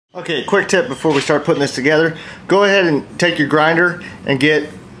Okay, quick tip before we start putting this together. Go ahead and take your grinder and get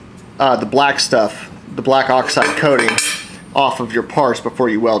the black stuff, the black oxide coating off of your parts before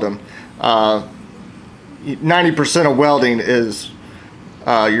you weld them. 90% of welding is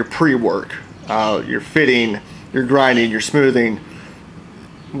your pre-work, your fitting, your grinding, your smoothing.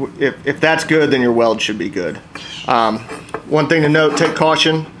 If that's good, then your weld should be good. One thing to note, take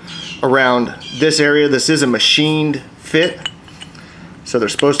caution around this area. This is a machined fit, so they're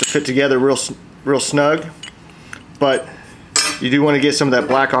supposed to fit together real snug, but you do want to get some of that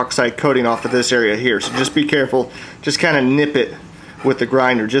black oxide coating off of this area here. So just be careful. Just kind of nip it with the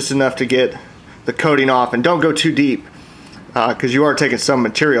grinder, just enough to get the coating off, and don't go too deep because you are taking some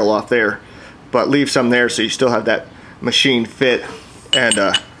material off there, but leave some there so you still have that machine fit, and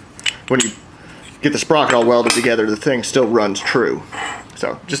when you get the sprocket all welded together, the thing still runs true.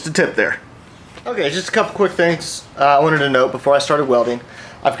 So just a tip there. Okay, just a couple quick things I wanted to note before I started welding.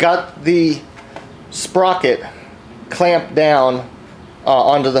 I've got the sprocket clamped down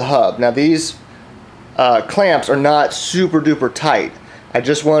onto the hub. Now these clamps are not super duper tight. I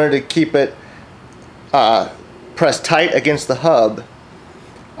just wanted to keep it pressed tight against the hub,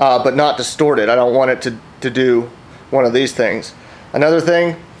 but not distorted. I don't want it to do one of these things. Another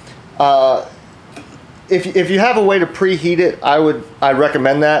thing, if you have a way to preheat it, I'd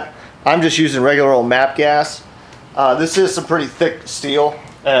recommend that. I'm just using regular old MAP gas. This is some pretty thick steel,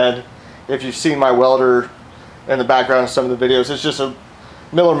 and if you've seen my welder in the background of some of the videos, it's just a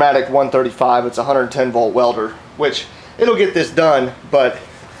Miller-Matic 135. It's a 110 volt welder, which it'll get this done, but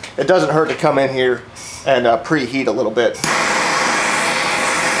it doesn't hurt to come in here and preheat a little bit.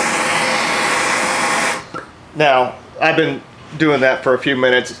 Now, I've been doing that for a few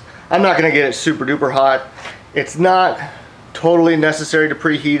minutes. I'm not going to get it super duper hot. It's not totally necessary to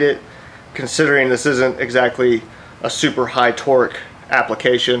preheat it, considering this isn't exactly a super high torque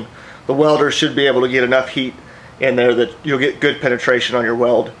application. The welder should be able to get enough heat in there that you'll get good penetration on your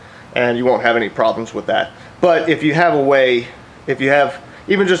weld, and you won't have any problems with that. But if you have a way, if you have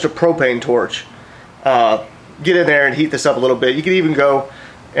even just a propane torch, get in there and heat this up a little bit. You could even go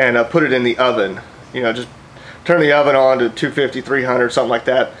and put it in the oven. You know, just turn the oven on to 250, 300, something like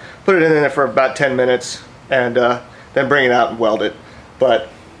that. Put it in there for about 10 minutes, and then bring it out and weld it. But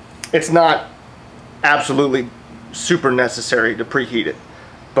it's not absolutely super necessary to preheat it.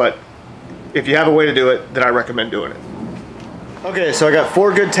 But if you have a way to do it, then I recommend doing it. Okay, so I got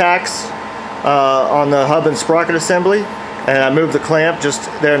 4 good tacks on the hub and sprocket assembly, and I moved the clamp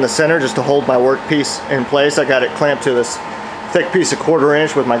just there in the center just to hold my workpiece in place. I got it clamped to this thick piece of 1/4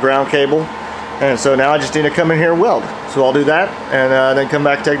 inch with my ground cable, and so now I just need to come in here and weld. So I'll do that, and then come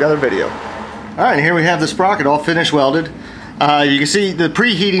back and take another video. Alright, here we have the sprocket all finished welded. You can see the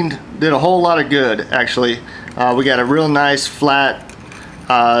preheating did a whole lot of good, actually. We got a real nice flat,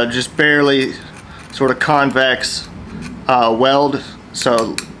 just barely sort of convex weld.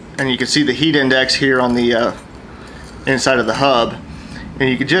 So, and you can see the heat index here on the inside of the hub. And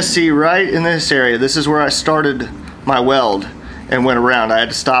you can just see right in this area, this is where I started my weld and went around. I had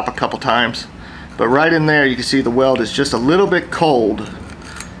to stop a couple times. But right in there, you can see the weld is just a little bit cold.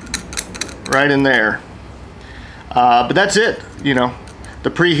 Right in there. But that's it. You know, the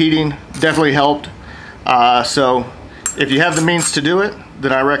preheating definitely helped. So if you have the means to do it,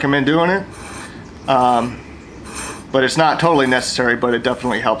 then I recommend doing it. But it's not totally necessary, but it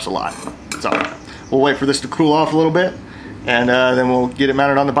definitely helps a lot. So we'll wait for this to cool off a little bit, and then we'll get it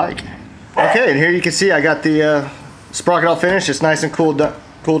mounted on the bike. Okay, and here you can see I got the sprocket all finished. It's nice and cooled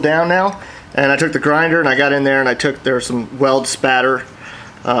down now. And I took the grinder and I got in there and there was some weld spatter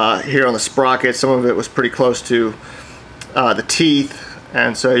here on the sprocket. Some of it was pretty close to the teeth,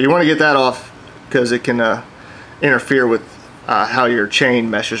 and so you want to get that off because it can interfere with how your chain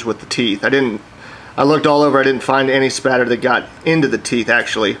meshes with the teeth. I looked all over, I didn't find any spatter that got into the teeth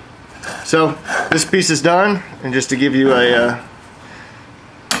actually. So this piece is done, and just to give you a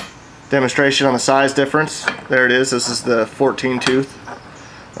demonstration on the size difference, there it is. This is the 14 tooth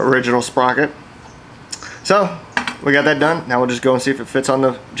original sprocket. So we got that done. Now we'll just go and see if it fits on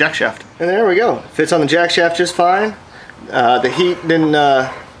the jack shaft. And there we go. It fits on the jack shaft just fine. The heat didn't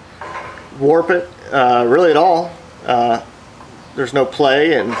warp it really at all. There's no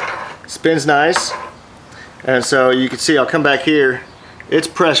play, and spins nice. And so you can see, I'll come back here, it's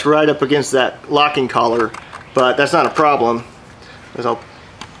pressed right up against that locking collar, but that's not a problem, as I'll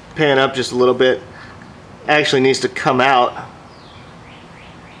pan up just a little bit. Actually needs to come out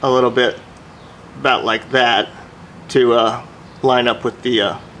a little bit, about like that, to line up with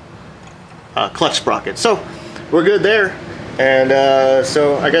the clutch sprocket. So we're good there, and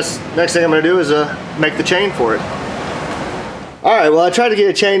so I guess next thing I'm going to do is make the chain for it. Alright, well I tried to get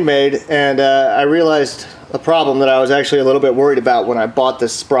a chain made, and I realized a problem that I was actually a little bit worried about when I bought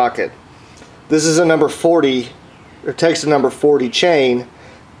this sprocket. This is a number 40, it takes a number 40 chain.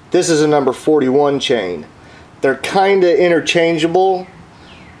 This is a number 41 chain. They're kind of interchangeable.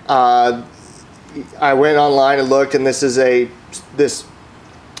 I went online and looked, and this is this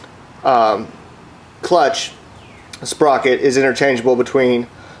clutch sprocket is interchangeable between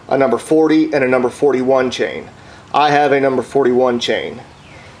a number 40 and a number 41 chain. I have a number 41 chain.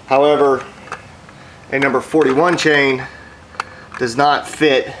 However, a number 41 chain does not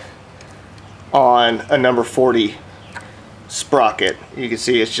fit on a number 40 sprocket. You can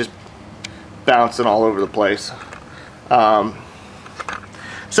see it's just bouncing all over the place.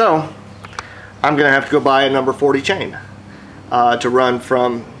 So I'm gonna have to go buy a number 40 chain to run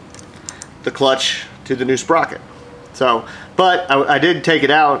from the clutch to the new sprocket. So, but I did take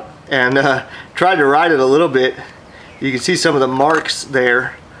it out and tried to ride it a little bit. You can see some of the marks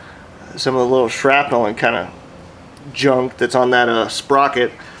there, some of the little shrapnel and kind of junk that's on that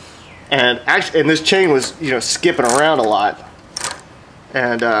sprocket. And actually, and this chain was, you know, skipping around a lot,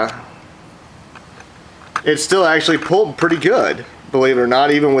 and it still actually pulled pretty good, believe it or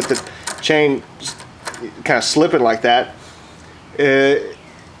not, even with the chain kind of slipping like that. It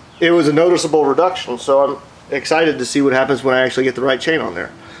was a noticeable reduction, so I'm excited to see what happens when I actually get the right chain on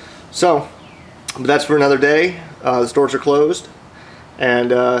there. So, but that's for another day. The stores are closed, and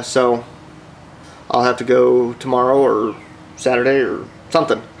so I'll have to go tomorrow or Saturday or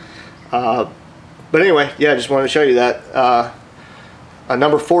something. But anyway, yeah, I just wanted to show you that a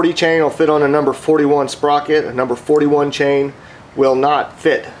number 40 chain will fit on a number 41 sprocket. A number 41 chain will not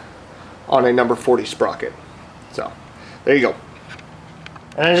fit on a number 40 sprocket. So there you go.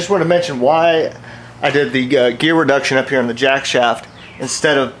 And I just want to mention why I did the gear reduction up here on the jack shaft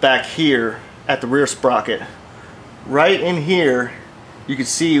instead of back here at the rear sprocket. Right in here you can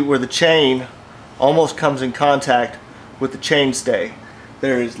see where the chain almost comes in contact with the chainstay.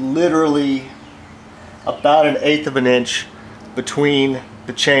 There is literally about 1/8 of an inch between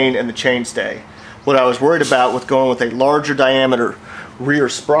the chain and the chainstay. What I was worried about with going with a larger diameter rear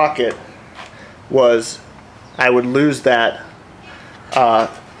sprocket was I would lose that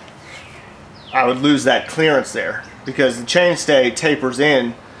clearance there, because the chainstay tapers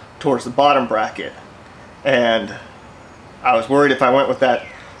in towards the bottom bracket, and I was worried if I went with that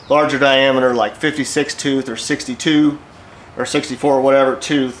larger diameter, like 56 tooth or 62 or 64 or whatever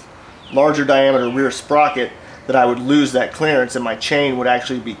tooth, larger diameter rear sprocket, that I would lose that clearance and my chain would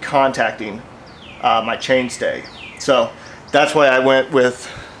actually be contacting my chainstay. So that's why I went with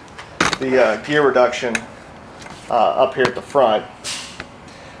the gear reduction up here at the front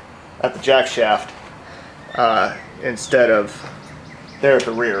at the jack shaft instead of there at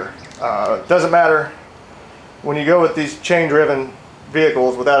the rear. It doesn't matter when you go with these chain driven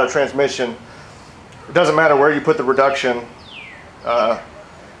vehicles without a transmission. It doesn't matter where you put the reduction.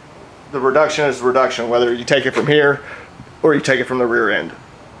 The reduction is reduction, whether you take it from here or you take it from the rear end.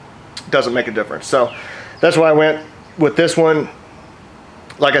 It doesn't make a difference. So that's why I went with this one.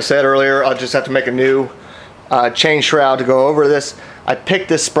 Like I said earlier, I'll just have to make a new chain shroud to go over this. I picked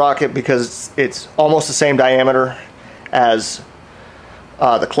this sprocket because it's almost the same diameter as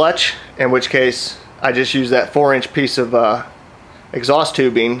the clutch, in which case I just use that 4-inch piece of exhaust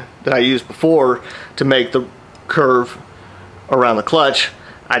tubing that I used before to make the curve around the clutch.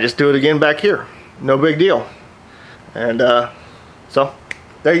 I just do it again back here. No big deal. And so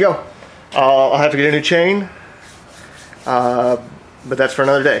there you go. I'll have to get a new chain, but that's for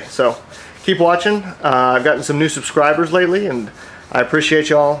another day. So keep watching. I've gotten some new subscribers lately, and I appreciate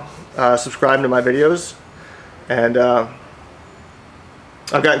y'all subscribing to my videos. And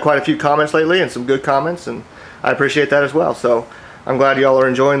I've gotten quite a few comments lately, and some good comments, and I appreciate that as well. So I'm glad y'all are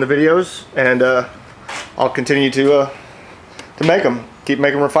enjoying the videos, and I'll continue to make them. Keep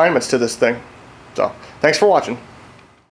making refinements to this thing. So thanks for watching.